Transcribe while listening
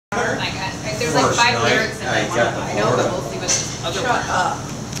there's like 5 lyrics in it. I know, but we'll see what the other one.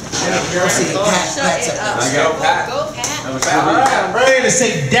 Shut up. Go, Pat. Go, Pat. Alright, I'm ready to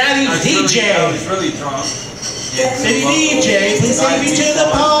say Daddy DJ. I was really drunk. Daddy DJ, please take me to the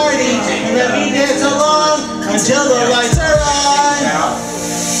party and let me dance along until the lights are on.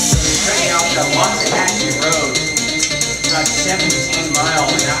 Checking out the Bonfig Road. It's about 17 miles,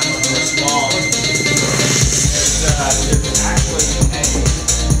 and that one was long. There's actually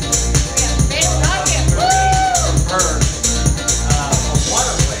a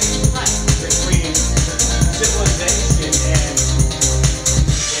waterway between civilization and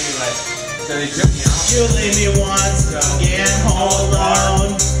anyway. So they took me out. You leave me once, again home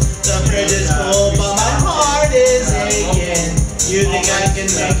alone. The fridge is full, but my heart is aching. You think I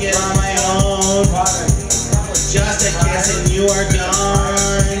can make it on my own? Just a kiss and you are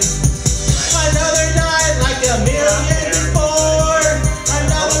gone. Another night like a million before.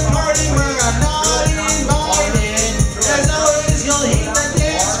 Another party where I'm not invited. As always, you'll hit the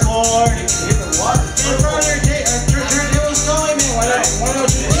dance floor. In front of your table's going, man. Why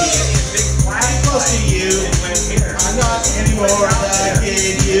don't you leave? I'm close to you. I'm not anymore the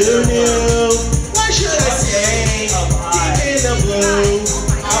kid you knew. What should I say? Deep in the blue,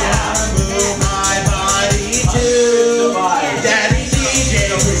 I wanna move my body too. Daddy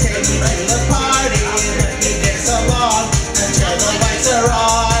DJ, please take me to the party and let me dance along until the lights are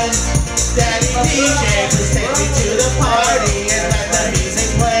on. Daddy DJ, please take me to the party and let the music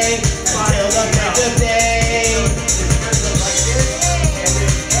play until the break of day.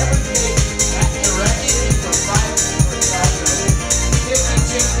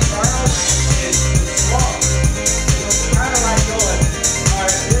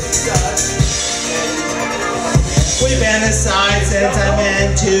 We've been aside since I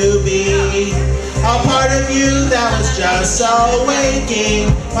meant to be a part of you that was just so waking.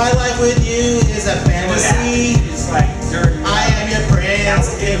 My life with you is a fantasy. I am your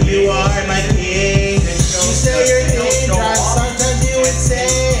prince and you are my king. You say you're dangerous, sometimes you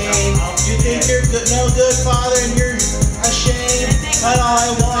insane. You think you're good, no good father and you're ashamed. But all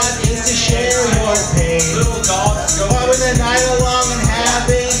I want is to share your pain. Loving the night along and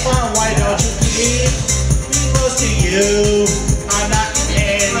having fun. Why don't you keep close to you? I'm not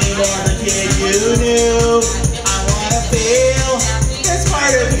anymore the kid you knew. I wanna feel this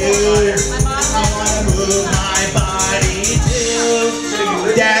part of you. I wanna move my body too.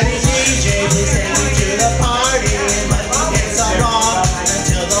 Daddy DJ, please take me to the party and let me dance along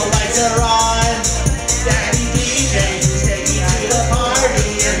until the lights are on. Daddy DJ, please take me to the party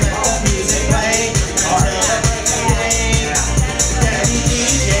and let the music play until the break of day. Daddy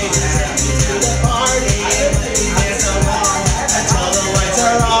DJ, please take me to the party and let me dance along until the lights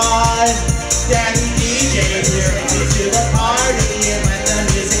are on. Daddy DJ, please take me to the party and let the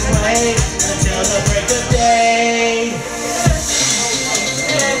music play until the break of day.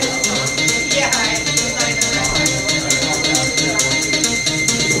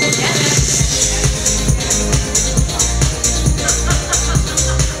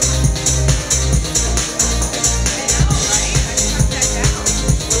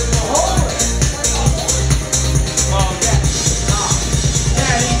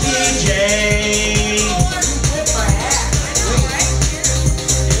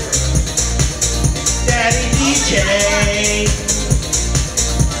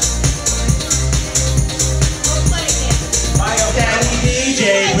 Daddy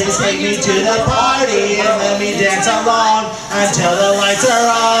DJ, please take me to the party and let me dance along until the lights are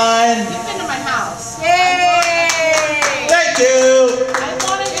on. You've been to my house. Yay! Thank you! I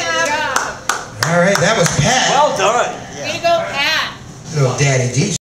wanted to have... All right, that was Pat. Well done. Way to go, Pat. Little Daddy DJ.